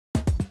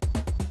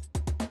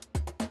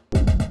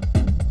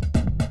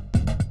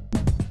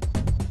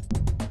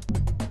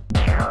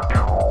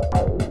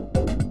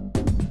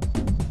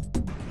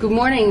Good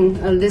morning.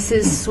 This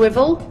is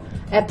Swivel,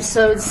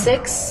 episode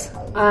 6,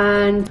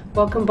 and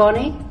welcome,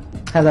 Bonnie.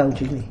 Hello,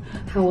 Julie.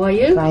 How are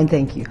you? Fine,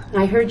 thank you.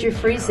 I heard you're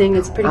freezing.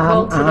 It's pretty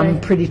cold today. I'm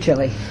pretty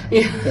chilly.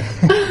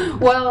 Yeah.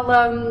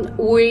 Well,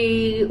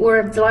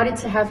 we're delighted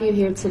to have you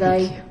here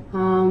today.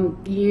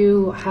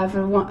 You have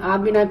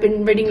I've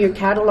been reading your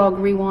catalog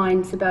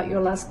rewinds about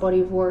your last body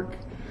of work,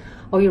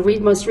 or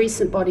your most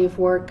recent body of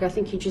work. I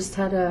think you just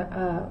had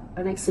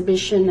an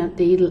exhibition at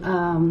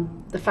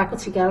the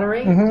Faculty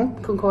Gallery,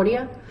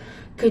 Concordia.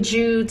 Could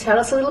you tell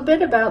us a little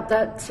bit about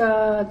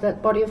that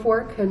body of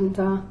work and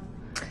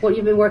what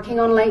you've been working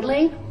on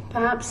lately,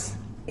 perhaps?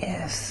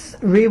 Yes.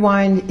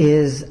 Rewind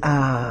is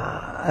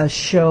a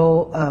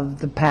show of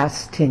the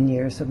past 10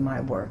 years of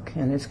my work,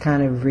 and it's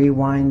kind of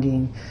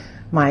rewinding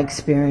my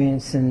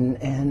experience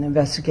and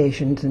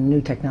investigations in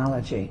new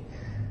technology.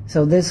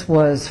 So this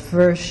was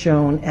first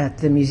shown at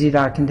the Musée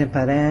d'Art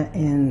Contemporain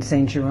in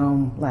Saint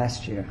Jerome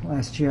last year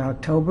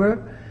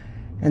October,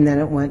 and then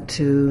it went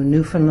to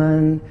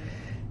Newfoundland.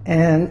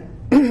 And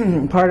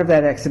part of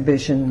that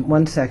exhibition,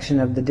 one section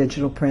of the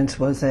digital prints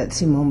was at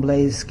Simon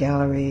Blaise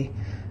Gallery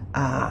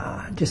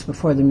just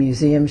before the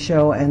museum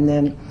show, and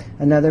then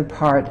another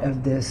part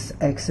of this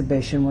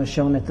exhibition was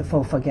shown at the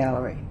FOFA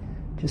Gallery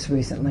just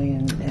recently.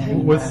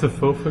 And what's the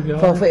FOFA Gallery?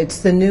 FOFA,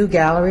 it's the new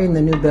gallery in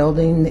the new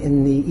building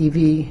in the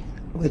EV.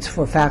 It's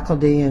for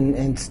faculty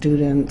and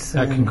students.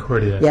 At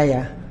Concordia.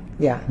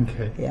 Yeah.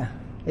 Okay. Yeah.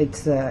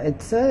 It's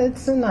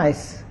a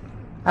nice.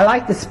 I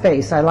like the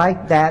space. I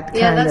like that kind of...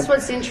 Yeah, that's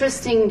what's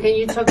interesting. Can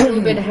you talk a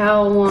little bit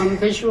how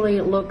visually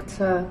it looked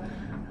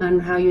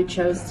and how you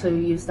chose to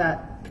use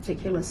that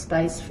particular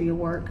space for your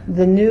work?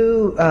 The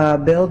new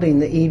building,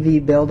 the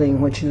EV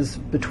building, which is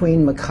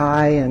between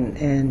Mackay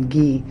and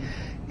Guy,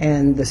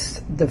 and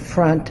the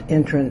front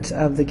entrance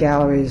of the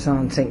galleries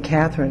on St.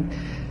 Catherine,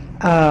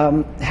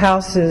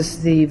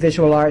 houses the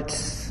visual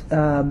arts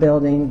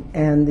building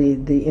and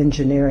the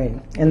engineering.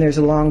 And there's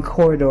a long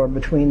corridor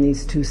between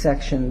these two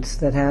sections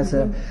that has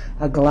a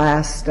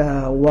glassed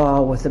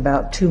wall with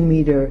about 2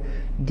 meter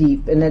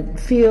deep. And it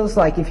feels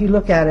like, if you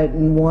look at it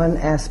in one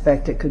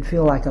aspect, it could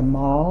feel like a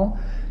mall.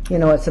 You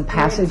know, it's a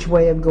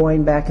passageway of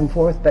going back and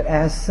forth, but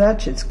as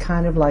such, it's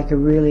kind of like a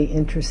really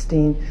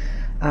interesting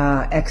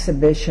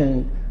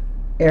exhibition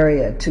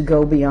area to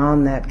go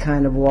beyond that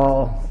kind of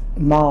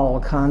mall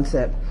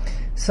concept.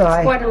 So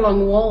it's quite a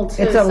long wall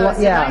too. It's a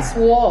nice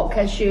walk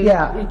as you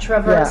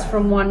traverse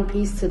from one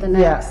piece to the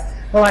next. Yeah.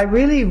 Well, I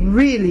really,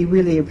 really,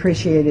 really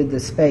appreciated the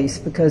space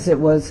because it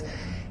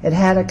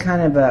had a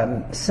kind of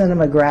a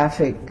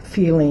cinematographic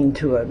feeling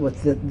to it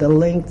with the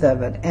length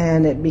of it,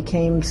 and it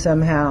became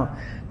somehow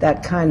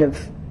that kind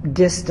of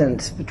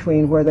distance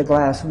between where the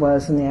glass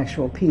was and the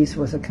actual piece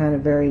was a kind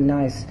of very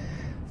nice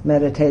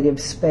meditative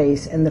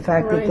space. And the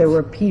fact that there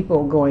were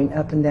people going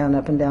up and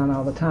down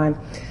all the time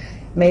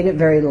made it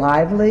very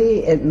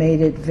lively. It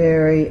made it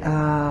very,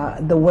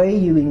 the way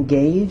you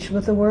engage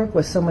with the work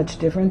was so much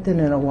different than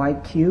in a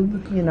white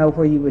cube, you know,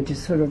 where you would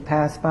just sort of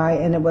pass by.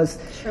 And it was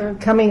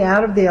coming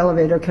out of the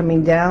elevator,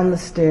 coming down the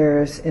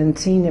stairs, and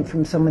seeing it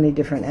from so many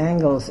different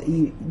angles.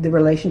 The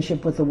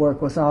relationship with the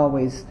work was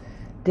always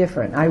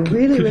different. I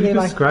really, Could really you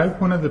like. describe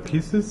one of the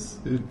pieces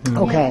in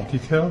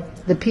detail?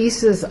 The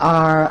pieces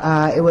are,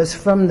 it was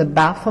from the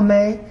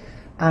Baphomet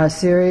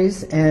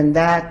series, and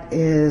that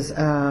is,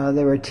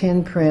 there were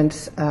 10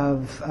 prints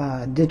of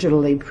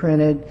digitally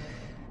printed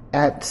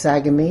at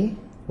Sagami,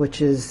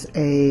 which is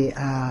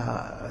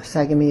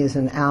Sagami is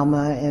in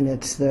Alma, and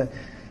it's the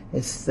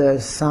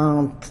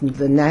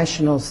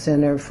National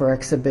Center for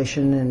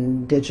Exhibition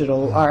and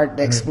Digital Art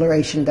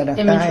Exploration that I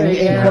find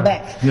in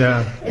Quebec.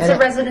 Yeah. It's a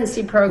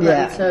residency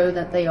program so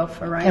that they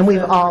offer, right? And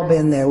we've all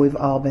been there.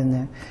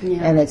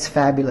 Yeah. And it's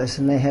fabulous.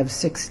 And they have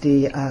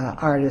 60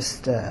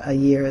 artists a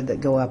year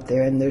that go up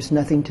there, and there's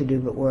nothing to do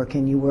but work.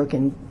 And you work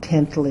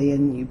intently,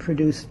 and you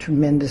produce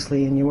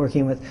tremendously, and you're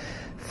working with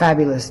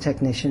fabulous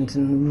technicians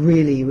and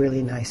really,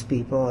 really nice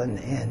people. And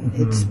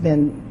it's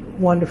been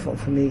wonderful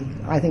for me.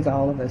 I think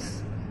all of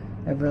us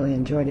have really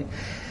enjoyed it.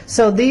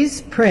 So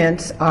these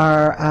prints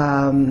are,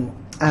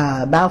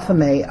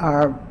 Baphomet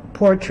are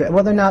portrait.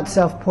 Well, they're not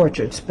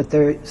self-portraits, but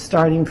they're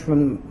starting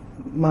from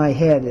my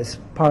head as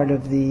part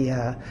of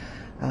the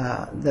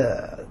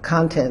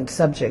content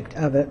subject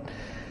of it.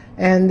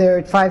 And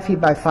they're 5 feet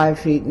by 5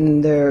 feet,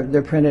 and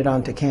they're printed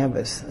onto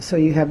canvas. So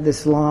you have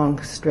this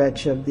long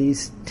stretch of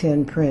these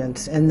 10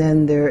 prints, and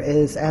then there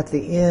is at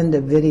the end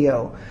a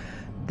video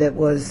that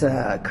was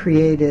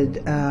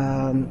created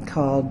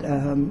called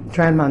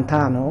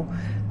Transmontano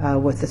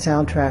with the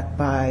soundtrack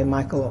by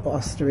Michael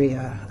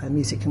Osteria, a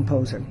music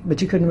composer.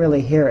 But you couldn't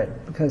really hear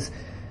it because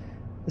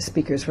the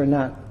speakers were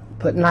not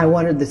put, and I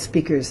wanted the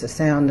speakers, the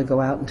sound, to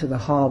go out into the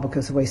hall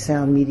because the way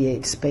sound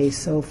mediates space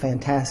so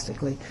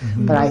fantastically.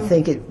 But I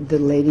think the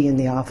lady in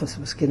the office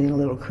was getting a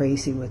little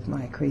crazy with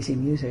my crazy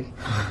music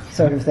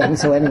sort of thing.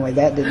 So anyway,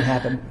 that didn't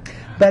happen.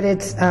 But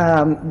it's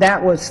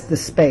that was the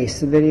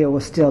space. The video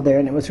was still there,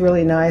 and it was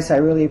really nice. I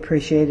really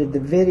appreciated the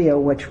video,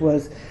 which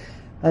was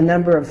a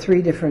number of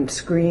 3 different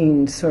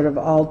screens sort of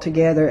all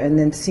together, and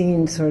then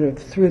seeing sort of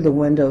through the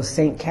window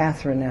St.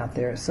 Catherine out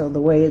there. So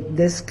the way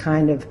this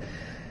kind of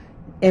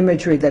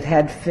imagery that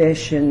had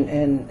fish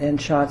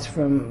and shots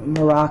from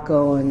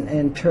Morocco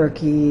and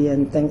Turkey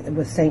and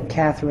with St.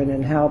 Catherine,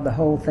 and how the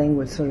whole thing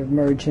would sort of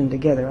merge in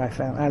together,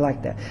 I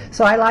like that.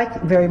 So I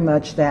like very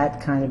much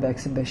that kind of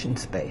exhibition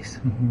space.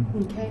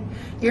 Mm-hmm. Okay.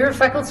 You're a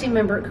faculty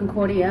member at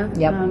Concordia.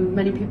 Yep.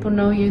 Many people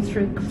know you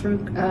through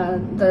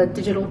the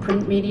digital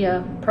print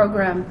media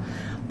program.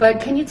 But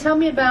can you tell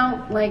me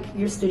about like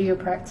your studio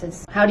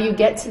practice? How do you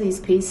get to these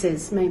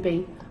pieces,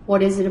 maybe?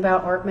 What is it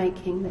about art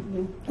making that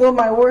you... Well,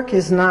 my work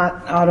is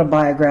not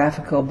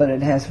autobiographical, but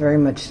it has very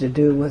much to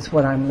do with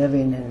what I'm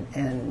living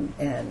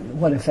and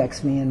what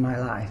affects me in my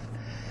life.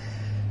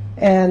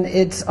 And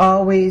it's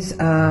always,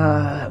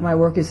 my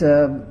work is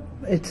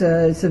it's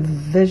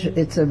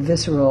a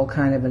visceral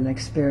kind of an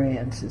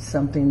experience. It's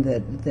something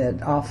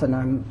that often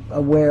I'm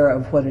aware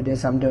of what it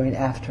is I'm doing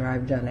after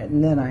I've done it,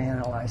 and then I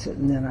analyze it,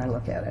 and then I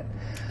look at it.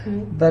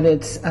 Okay. But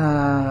it's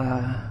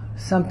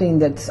something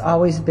that's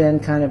always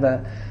been kind of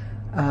a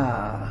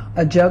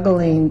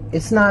juggling.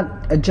 It's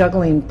not a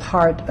juggling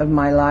part of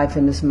my life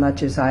in as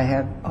much as I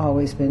have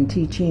always been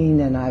teaching,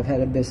 and I've had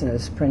a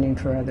business printing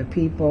for other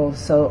people.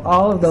 So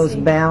all of those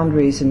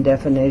boundaries and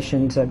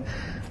definitions of,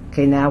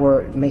 okay, now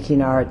we're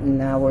making art and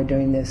now we're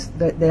doing this,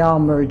 they all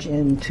merge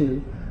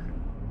into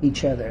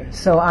each other.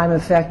 So I'm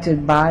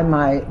affected by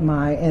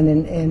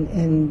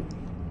and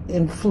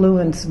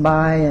influenced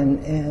by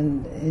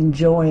and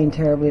enjoying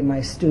terribly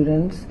my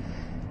students,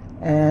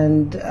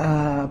 and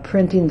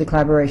printing the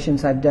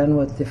collaborations I've done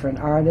with different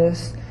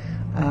artists,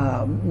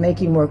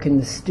 making work in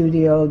the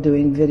studio,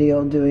 doing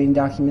video, doing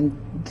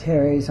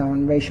documentaries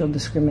on racial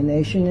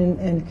discrimination,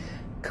 and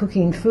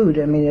cooking food.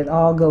 I mean, it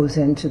all goes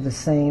into the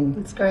same.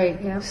 It's great,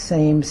 yeah.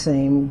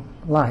 Same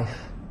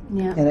life.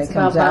 Yeah, and it's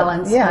about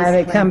balance. Yeah, basically.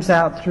 And it comes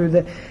out through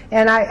the.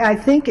 And I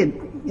think it.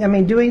 I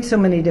mean, doing so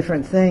many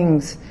different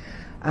things.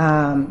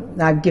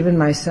 I've given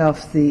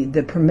myself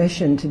the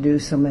permission to do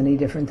so many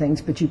different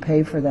things, but you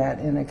pay for that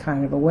in a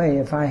kind of a way.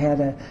 If I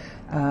had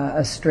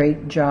a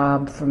straight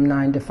job from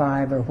 9 to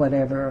 5 or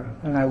whatever,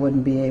 and I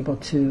wouldn't be able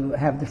to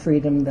have the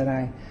freedom that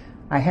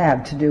I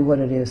have to do what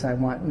it is I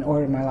want and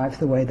order my life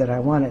the way that I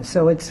want it.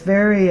 So it's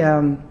very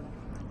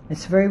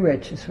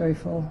rich. It's very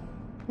full.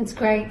 It's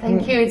great.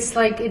 Thank you. It's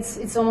like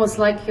it's almost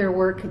like your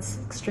work. It's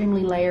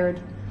extremely layered,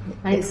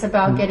 and it's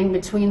about getting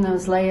between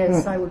those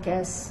layers, I would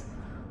guess.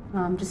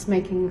 Just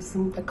making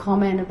a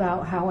comment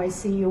about how I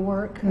see your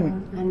work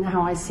and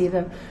how I see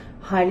the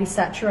highly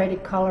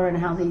saturated color and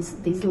how these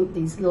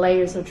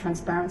layers of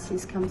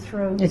transparencies come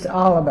through. It's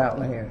all about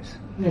layers.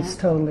 Yeah. It's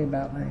totally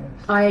about layers.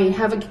 I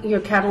have your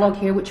catalog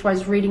here, which I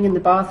was reading in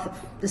the bath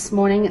this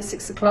morning at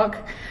 6 o'clock.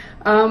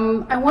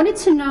 I wanted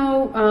to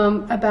know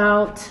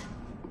about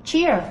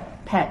Chia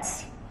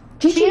pets.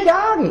 Chi-Chi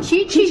Doggy.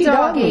 Chi-Chi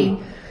Doggy.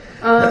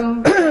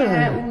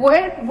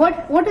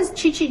 What does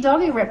Chi-Chi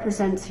Doggy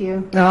represent to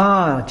you?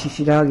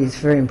 Chi-Chi Doggy is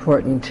very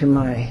important to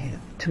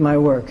my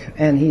work,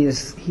 and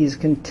he's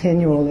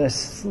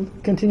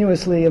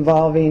continuously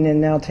evolving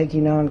and now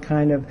taking on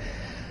kind of.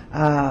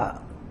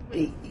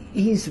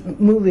 He's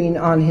moving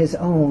on his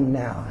own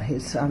now.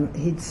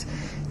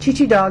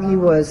 Chi-Chi Doggy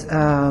was.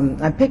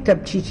 I picked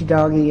up Chi-Chi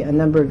Doggy a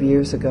number of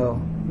years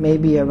ago,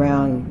 maybe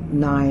around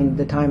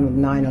the time of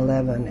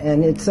 9/11,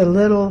 and it's a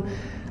little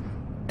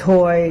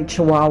toy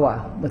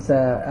chihuahua with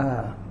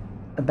a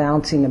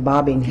bouncing, a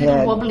bobbing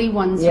head. Wobbly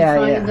ones you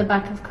find in the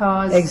back of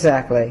cars.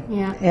 Exactly.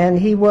 Yeah. And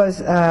he was,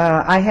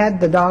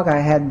 the dog I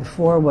had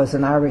before was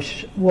an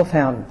Irish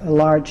wolfhound, a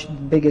large,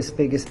 biggest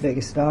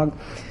dog.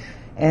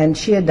 And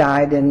she had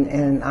died,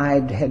 and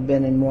I had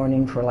been in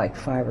mourning for like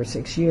 5 or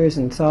 6 years,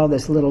 and saw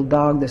this little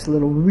dog, this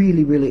little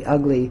really, really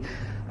ugly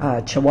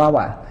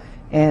chihuahua.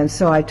 And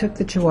so I took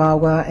the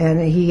chihuahua, and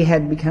he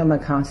had become a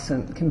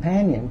constant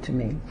companion to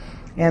me.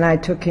 And I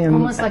took him...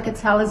 Almost like a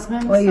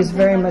talisman? Well, he was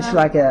very much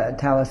like a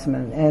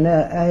talisman and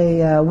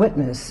a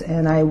witness.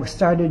 And I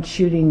started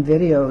shooting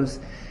videos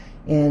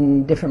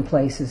in different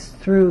places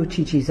through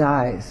Chi-Chi's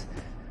eyes.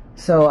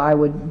 So I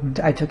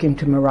took him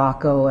to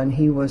Morocco, and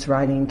he was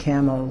riding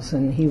camels,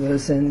 and he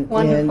was in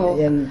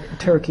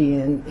Turkey,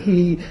 and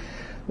he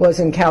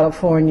was in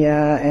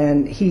California,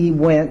 and he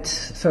went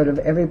sort of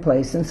every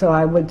place. And so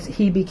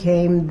he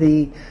became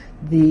the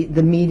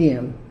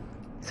medium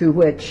through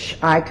which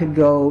I could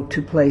go to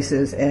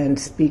places and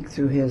speak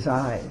through his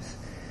eyes.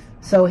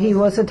 So he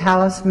was a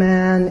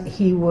talisman.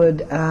 He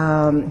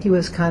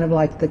was kind of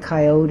like the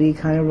coyote,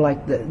 kind of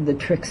like the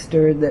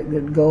trickster that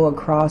would go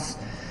across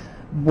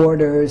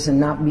borders and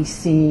not be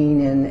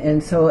seen.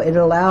 And so it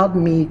allowed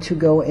me to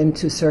go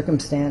into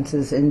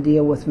circumstances and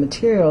deal with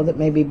material that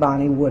maybe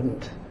Bonnie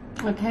wouldn't.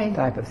 Okay.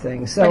 Type of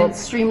thing. So but it's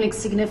extremely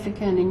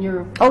significant in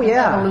your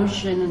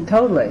evolution. And,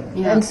 totally.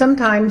 Yeah. And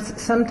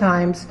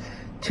sometimes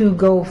to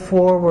go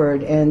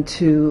forward and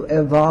to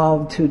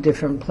evolve to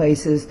different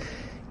places,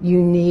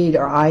 you need,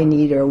 or I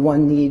need, or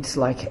one needs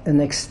like an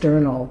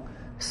external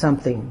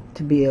something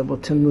to be able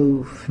to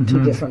move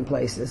to different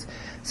places.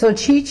 So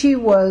Chi-Chi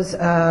was,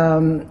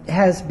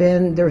 has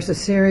been, there was a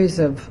series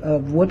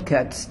of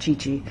woodcuts,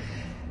 Chi-Chi,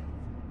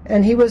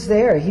 and he was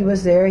there. He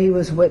was there. He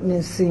was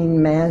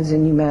witnessing man's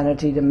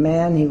inhumanity to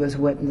man. He was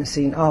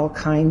witnessing all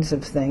kinds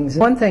of things.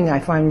 One thing I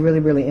find really,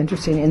 really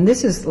interesting, and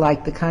this is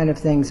like the kind of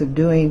things of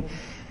doing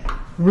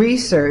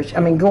research, I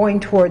mean, going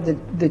toward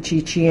the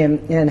Chi-Chi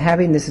and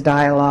having this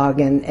dialogue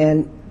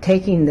and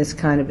taking this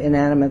kind of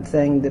inanimate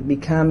thing that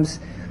becomes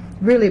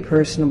really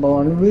personable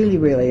and really,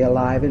 really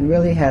alive and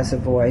really has a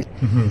voice.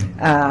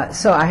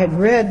 So I had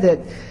read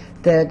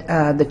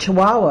that the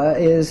Chihuahua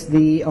is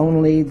the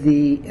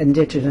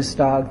indigenous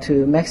dog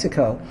to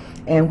Mexico.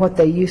 And what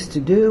they used to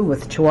do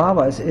with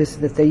Chihuahuas is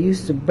that they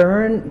used to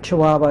burn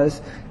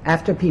Chihuahuas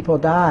after people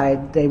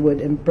died. They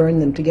would burn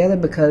them together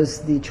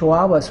because the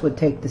Chihuahuas would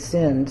take the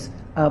sins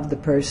of the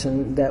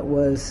person that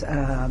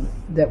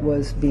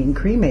was being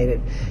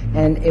cremated,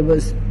 and it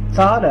was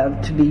thought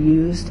of to be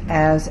used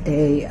as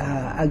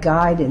a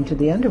guide into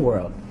the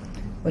underworld,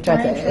 which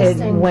I think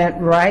it went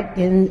right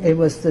in. It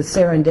was the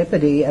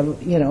serendipity of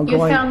going. You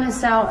found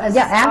this out as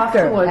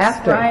after,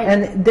 right?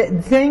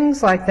 And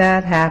things like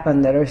that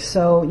happen that are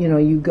so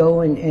you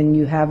go and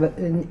you have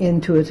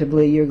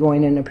intuitively you're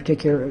going in a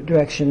particular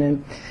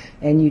direction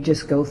and you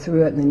just go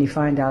through it, and then you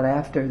find out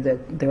after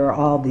that there are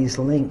all these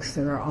links,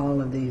 there are all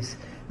of these,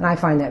 and I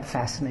find that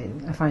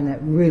fascinating. I find that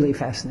really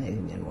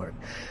fascinating in work.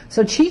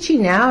 So Chi-Chi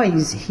now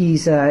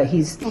he's So I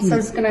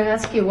was going to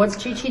ask you,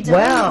 what's Chi-Chi doing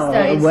these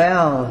days?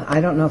 Well, I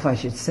don't know if I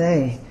should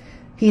say.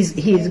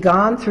 He's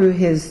gone through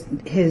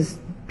his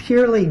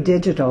purely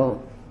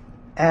digital,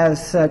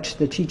 as such,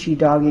 the Chi-Chi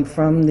doggy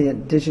from the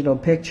digital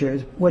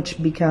pictures,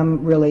 which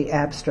become really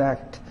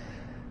abstract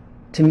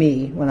to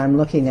me when I'm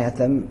looking at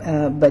them,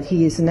 but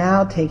he is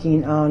now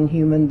taking on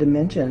human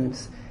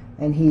dimensions,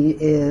 and he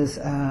is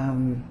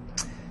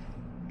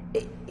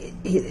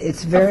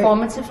it's very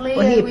performatively.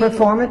 Well,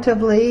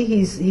 performatively,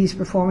 he's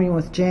performing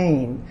with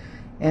Jane,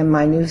 and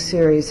my new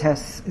series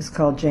is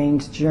called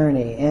Jane's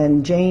Journey,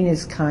 and Jane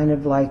is kind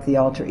of like the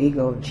alter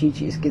ego of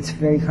Chi-Chi. It gets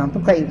very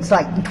complicated. It's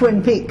like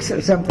Twin Peaks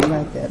or something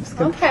like that.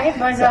 Okay,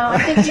 but I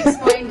think you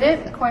explained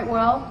it quite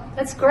well.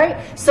 That's great.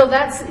 So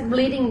that's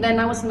leading, then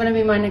that was going to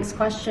be my next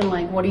question,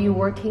 like what are you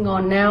working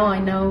on now? I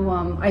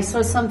know I saw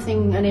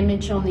an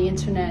image on the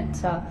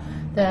internet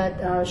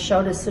that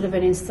showed us sort of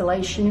an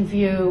installation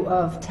view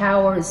of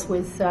towers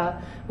with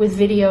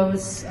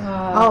videos.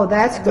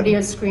 That's good.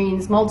 Video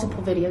screens,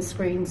 multiple video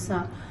screens.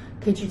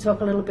 Could you talk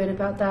a little bit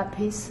about that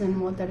piece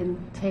and what that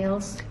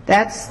entails?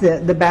 That's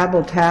the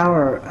Babel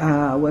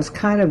Tower was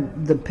kind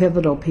of the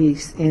pivotal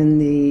piece in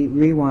the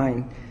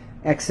Rewind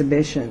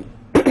exhibition.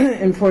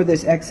 And for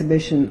this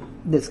exhibition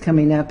that's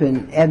coming up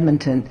in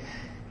Edmonton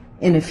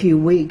in a few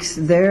weeks,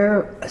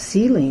 their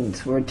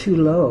ceilings were too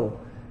low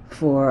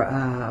for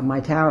my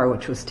tower,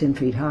 which was 10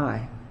 feet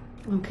high.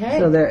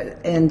 Okay.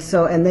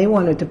 And they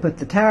wanted to put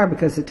the tower,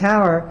 because the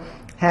tower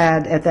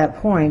had at that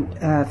point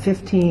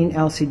 15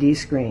 LCD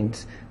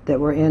screens that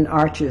were in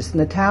arches. And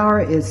the tower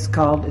it's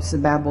the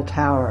Babel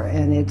Tower,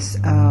 and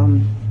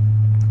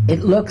it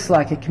looks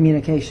like a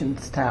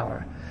communications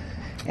tower.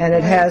 And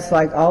it has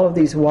like all of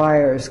these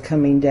wires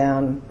coming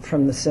down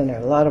from the center,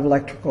 a lot of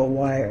electrical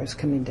wires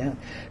coming down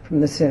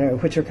from the center,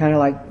 which are kind of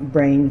like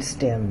brain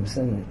stems.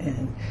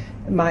 And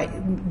my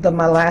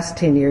last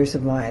 10 years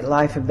of my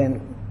life have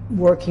been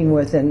working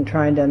with and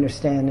trying to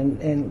understand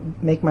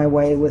and make my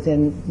way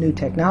within new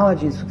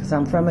technologies, because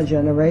I'm from a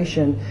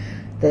generation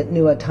that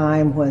knew a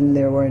time when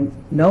there were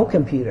no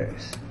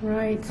computers.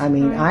 Right. I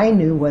mean, I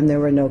knew when there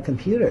were no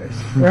computers.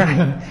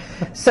 Right.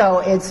 So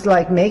it's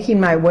like making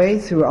my way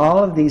through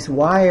all of these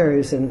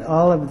wires and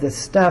all of this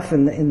stuff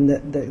and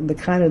the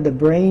kind of the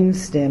brain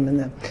stem and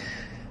the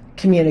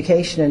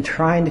communication and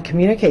trying to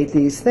communicate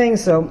these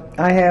things. So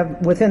I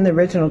have, within the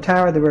original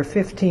tower, there were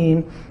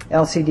 15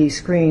 LCD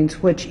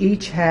screens, which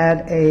each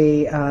had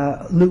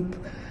a loop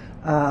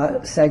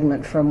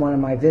segment from one of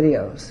my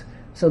videos.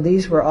 So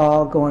these were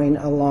all going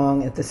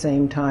along at the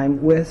same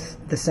time with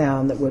the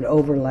sound that would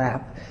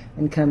overlap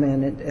and come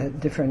in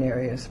at different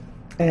areas.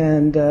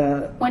 And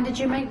when did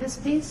you make this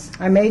piece?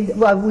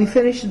 We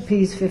finished the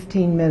piece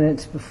 15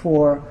 minutes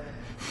before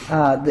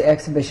the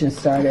exhibition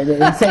started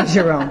in St.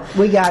 Jerome.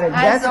 We got it.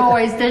 As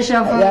always,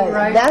 déjà vu,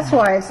 right? That's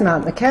why it's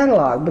not in the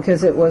catalog,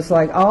 because it was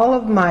like all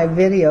of my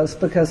videos,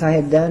 because I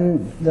had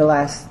done the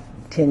last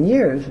 10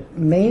 years,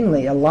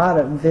 mainly a lot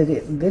of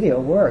video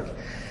work.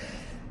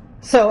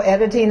 So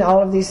editing all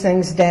of these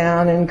things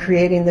down and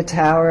creating the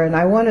tower, and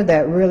I wanted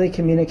that really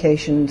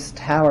communications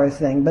tower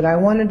thing, but I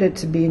wanted it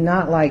to be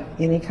not like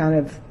any kind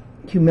of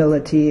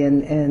humility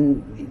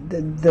and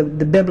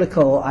the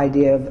biblical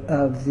idea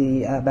of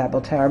the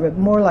Babel Tower, but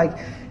more like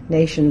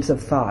nations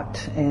of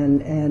thought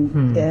and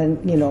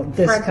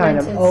this kind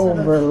of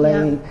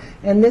overlaying. Sort of,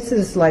 yeah. And this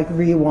is like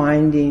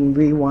rewind.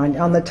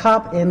 On the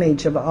top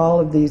image of all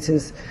of these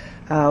is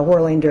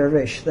Whirling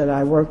Dervish, that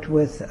I worked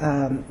with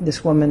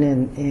this woman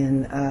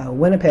in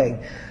Winnipeg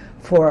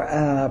for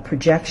a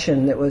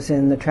projection that was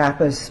in the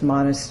Trappist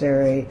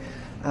monastery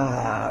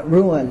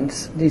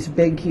ruins, these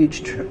big,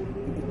 huge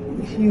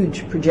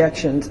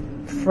projections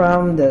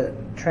from the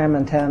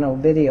Tramontano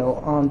video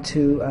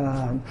onto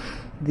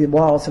the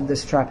walls of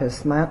this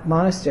Trappist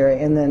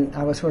monastery. And then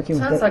I was working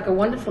with... Sounds like a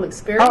wonderful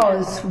experience. Oh,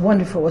 it's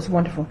wonderful. It was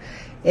wonderful.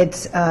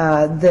 It's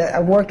I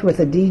worked with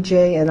a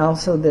DJ and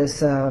also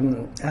this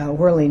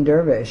whirling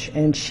dervish,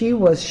 and she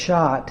was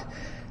shot.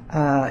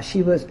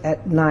 She was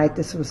at night.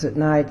 This was at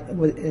night,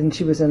 and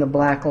she was in a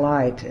black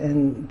light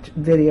and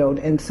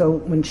videoed. And so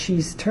when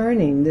she's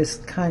turning, this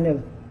kind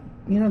of,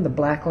 the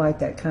black light,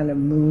 that kind of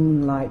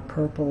moonlight,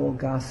 purple,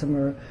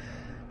 gossamer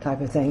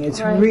type of thing.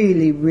 It's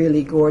really,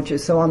 really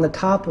gorgeous. So on the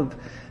top of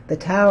the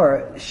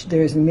tower,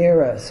 there's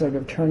Mira sort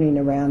of turning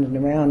around and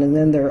around, and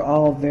then there are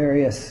all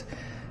various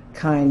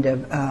kind of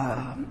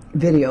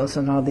videos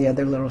on all the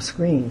other little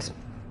screens.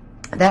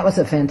 That was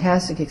a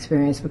fantastic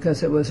experience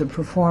because it was a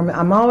performance.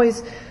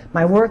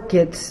 My work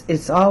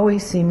it's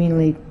always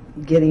seemingly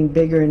getting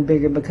bigger and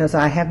bigger because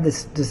I have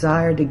this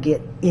desire to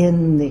get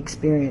in the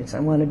experience. I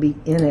want to be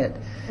in it.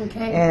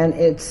 Okay. And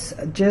it's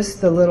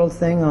just the little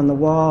thing on the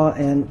wall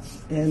and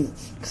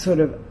sort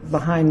of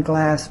behind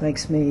glass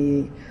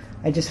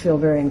I just feel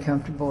very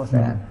uncomfortable with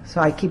that.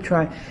 So I keep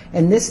trying.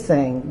 And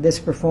this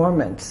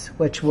performance,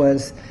 which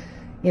was,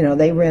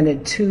 they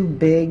rented 2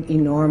 big,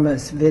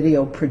 enormous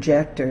video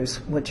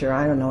projectors, which are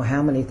I don't know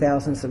how many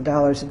thousands of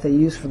dollars that they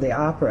use for the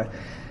opera,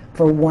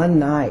 for one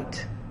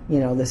night,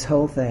 this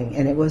whole thing.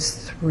 And it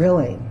was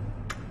thrilling.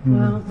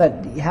 Wow.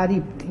 But how do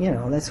you,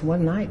 that's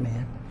one night,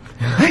 man.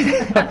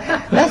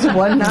 That's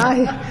one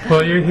night.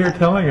 Well, you're here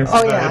telling us.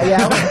 Oh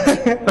yeah.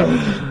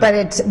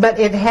 But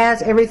it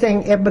has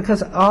everything,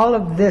 because all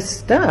of this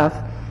stuff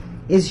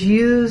is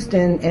used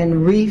and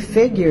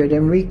refigured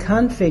and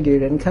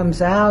reconfigured and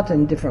comes out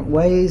in different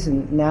ways.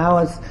 And now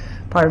as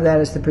part of that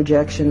is the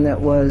projection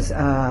that was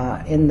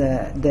in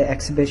the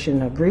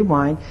exhibition of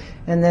Rewind,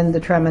 and then the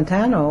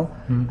Tramontano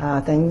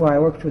thing where I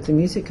worked with the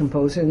music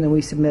composer, and then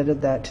we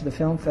submitted that to the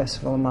film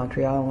festival in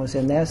Montreal and was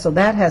in there. So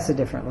that has a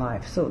different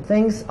life. So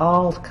things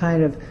all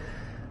kind of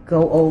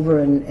go over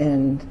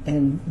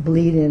and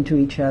bleed into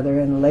each other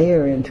and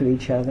layer into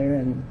each other.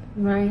 And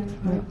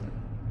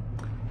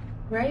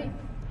Right.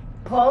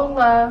 Paul,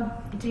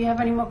 do you have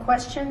any more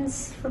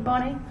questions for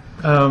Bonnie?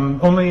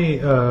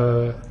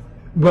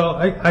 Well,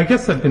 I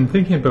guess I've been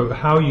thinking about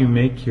how you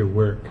make your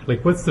work.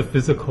 Like, what's the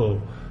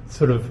physical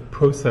sort of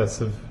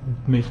process of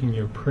making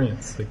your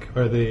prints? Like,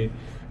 are they...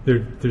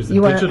 There's a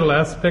digital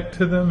aspect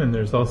to them, and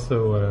there's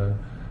also,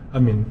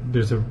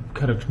 there's a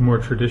kind of more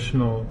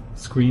traditional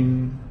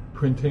screen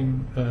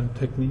printing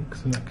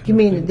techniques and that kind You of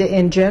mean thing?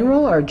 in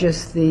general, or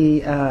just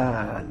the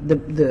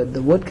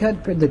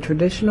woodcut, the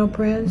traditional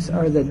prints,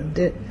 or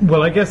the?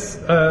 Well, I guess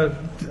the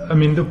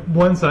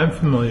ones I'm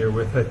familiar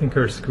with, I think,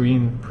 are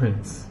screen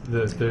prints.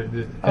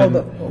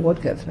 The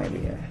woodcuts,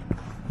 maybe.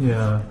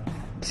 Yeah.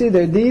 See,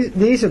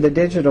 these are the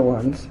digital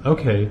ones.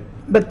 Okay.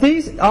 But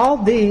these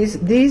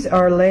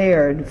are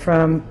layered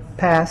from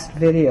past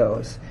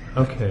videos.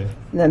 Okay.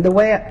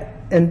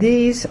 And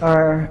these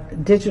are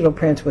digital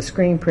prints with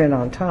screen print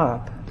on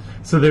top.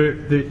 So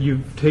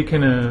you've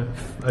taken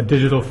a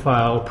digital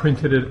file,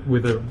 printed it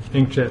with an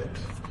inkjet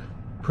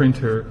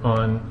printer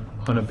on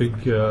a big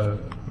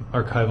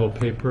archival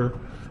paper,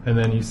 and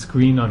then you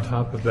screen on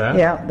top of that?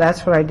 Yeah,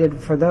 that's what I did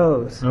for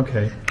those.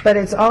 Okay. But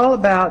it's all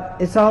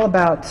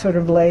about sort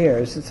of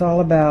layers. It's all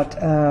about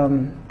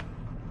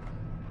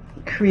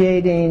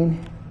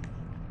creating,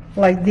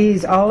 like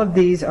these. All of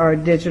these are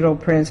digital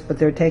prints, but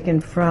they're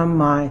taken from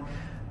my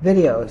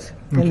videos,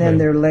 and then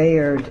they're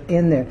layered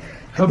in there.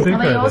 How big Are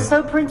they are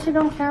also printed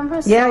on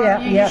canvas? Yeah.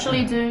 You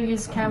usually do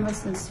use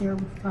canvas as your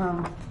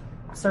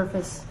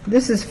surface.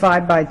 This is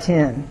 5 by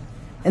 10,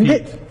 and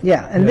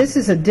this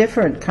is a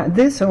different kind.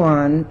 These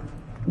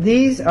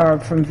are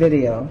from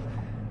video,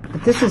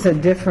 but this is a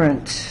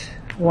different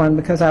one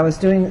because I was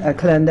doing a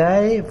clin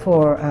d'oeil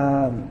for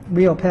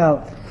Rio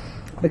Pel,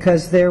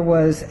 because there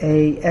was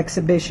a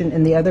exhibition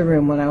in the other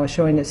room when I was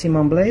showing at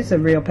Simon Blaise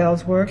of Rio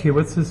Pel's work. Okay,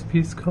 what's this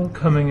piece called?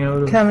 Coming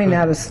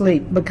Out of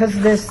Sleep. Because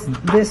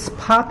this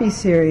Poppy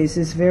series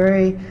is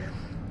very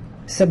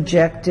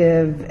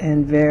subjective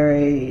and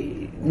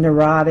very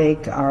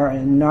neurotic or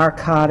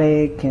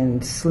narcotic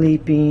and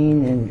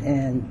sleeping,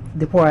 and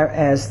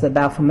whereas the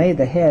Baphomet,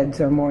 the heads,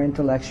 are more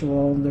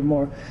intellectual, they're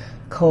more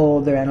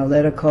cold, they're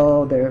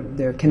analytical,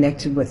 they're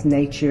connected with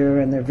nature,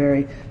 and they're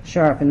very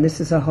sharp. And this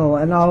is a whole,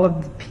 and all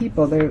of the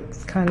people, they're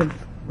kind of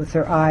with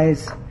their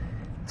eyes,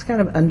 it's kind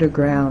of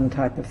underground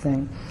type of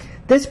thing.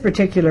 This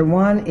particular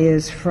one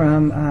is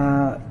from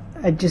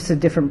just a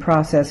different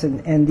process,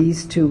 and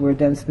these two were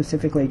done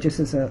specifically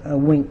just as a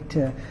wink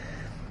to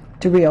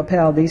Rio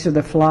Pel. These are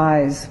the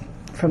flies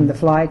from the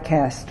fly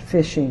cast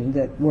fishing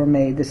that were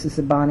made. This is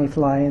the Bonnie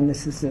fly, and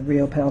this is the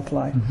Rio Pel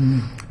fly.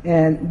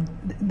 And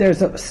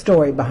there's a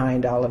story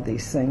behind all of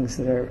these things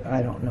that are,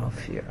 I don't know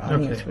if your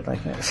audience would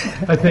like that.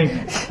 I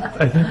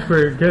think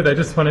we're good. I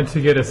just wanted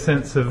to get a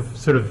sense of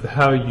sort of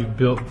how you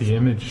built the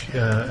image.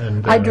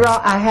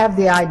 I have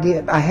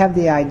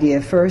the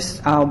idea.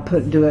 First, I'll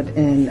do it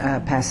in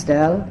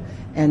pastel,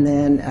 and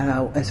then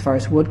as far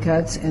as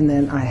woodcuts, and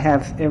then I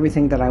have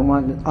everything that I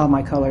want, all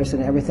my colors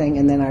and everything,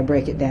 and then I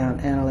break it down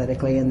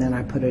analytically, and then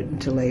I put it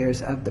into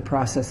layers of the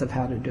process of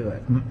how to do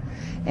it.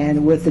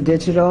 And with the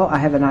digital, I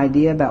have an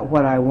idea about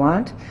what I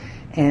want,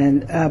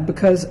 and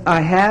because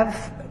I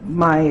have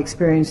my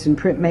experience in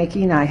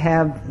printmaking, I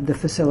have the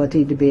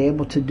facility to be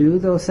able to do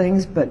those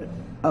things, but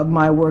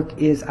my work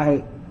is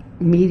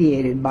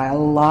mediated by a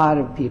lot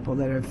of people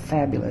that are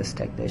fabulous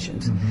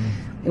technicians.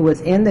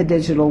 Within the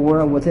digital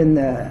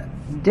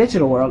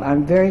world,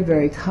 I'm very,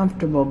 very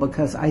comfortable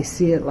because I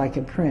see it like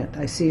a print.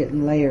 I see it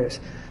in layers,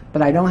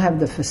 but I don't have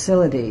the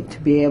facility to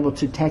be able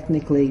to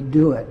technically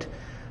do it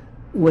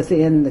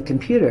within the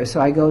computer.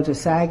 So I go to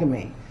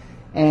Sagami,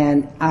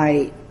 and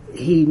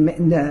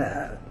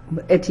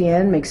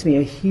Etienne makes me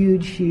a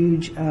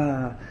huge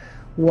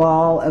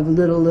wall of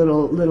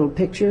little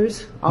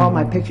pictures. All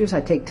my pictures,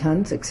 I take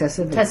tons,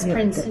 excessive. Test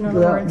prints, in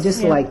other words.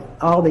 Just like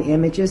all the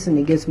images, and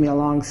he gives me a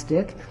long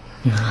stick.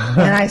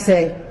 And I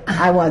say,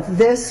 I want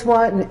this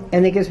one,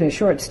 and he gives me a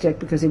short stick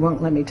because he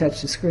won't let me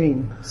touch the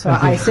screen. So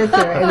I sit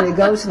there, and it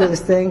goes to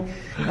this thing.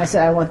 I say,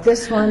 I want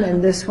this one,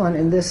 and this one,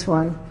 and this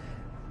one.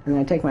 And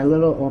I take my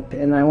little,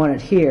 and I want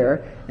it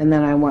here, and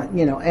then I want,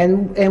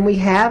 and we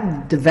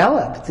have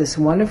developed this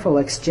wonderful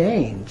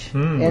exchange,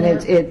 and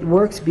it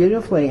works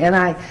beautifully. And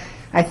I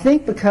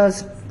think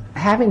because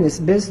having this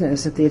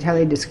business at the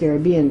Atelier des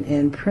Scarabées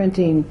and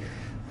printing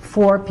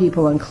for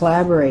people and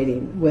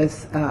collaborating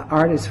with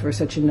artists for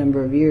such a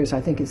number of years,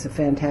 I think it's a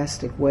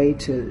fantastic way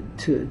to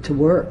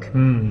work.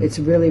 It's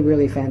really,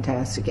 really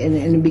fantastic, and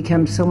it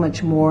becomes so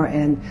much more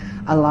and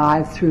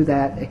alive through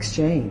that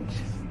exchange.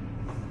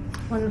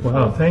 Wonderful.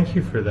 Wow, thank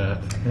you for that.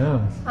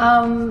 Yeah.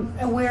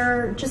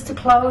 We're just to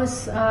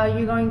close.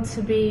 You're going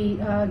to be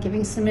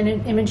giving some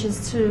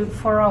images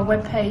for our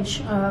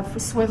webpage for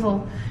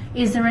Swivel.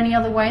 Is there any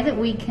other way that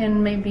we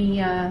can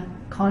maybe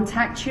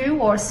contact you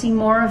or see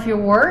more of your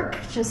work?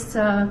 Just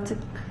to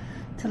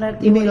let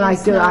you mean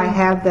like do know. I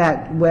have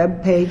that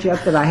web page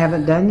up that I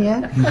haven't done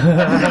yet?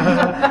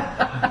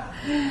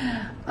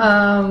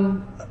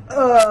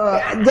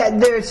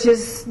 There's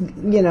just,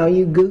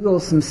 you Google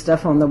some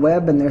stuff on the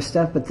web and there's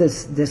stuff, but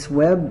this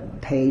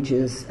web page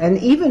is, and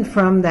even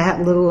from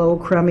that little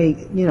old crummy,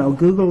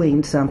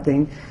 Googling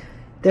something,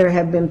 there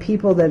have been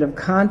people that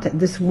have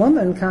this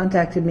woman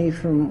contacted me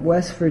from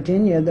West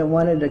Virginia that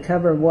wanted to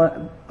cover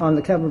on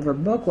the cover of her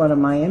book, one of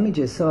my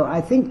images. So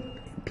I think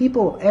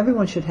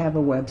everyone should have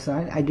a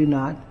website. I do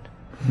not.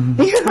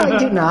 I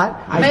do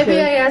not. Maybe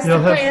I asked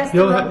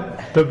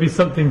there'll be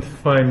something to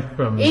find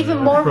from even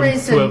more from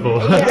reason. Swivel.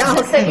 Yes,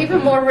 I'll say even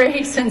more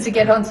reason to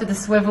get onto the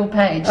Swivel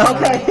page.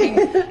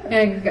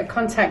 Okay.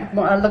 Contact.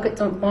 Look at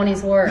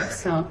Bonnie's work.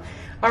 So,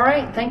 all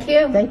right. Thank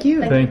you. Thank you.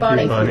 Thank you,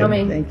 Bonnie, for Bonnie.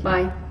 coming. Thank you.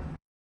 Bye.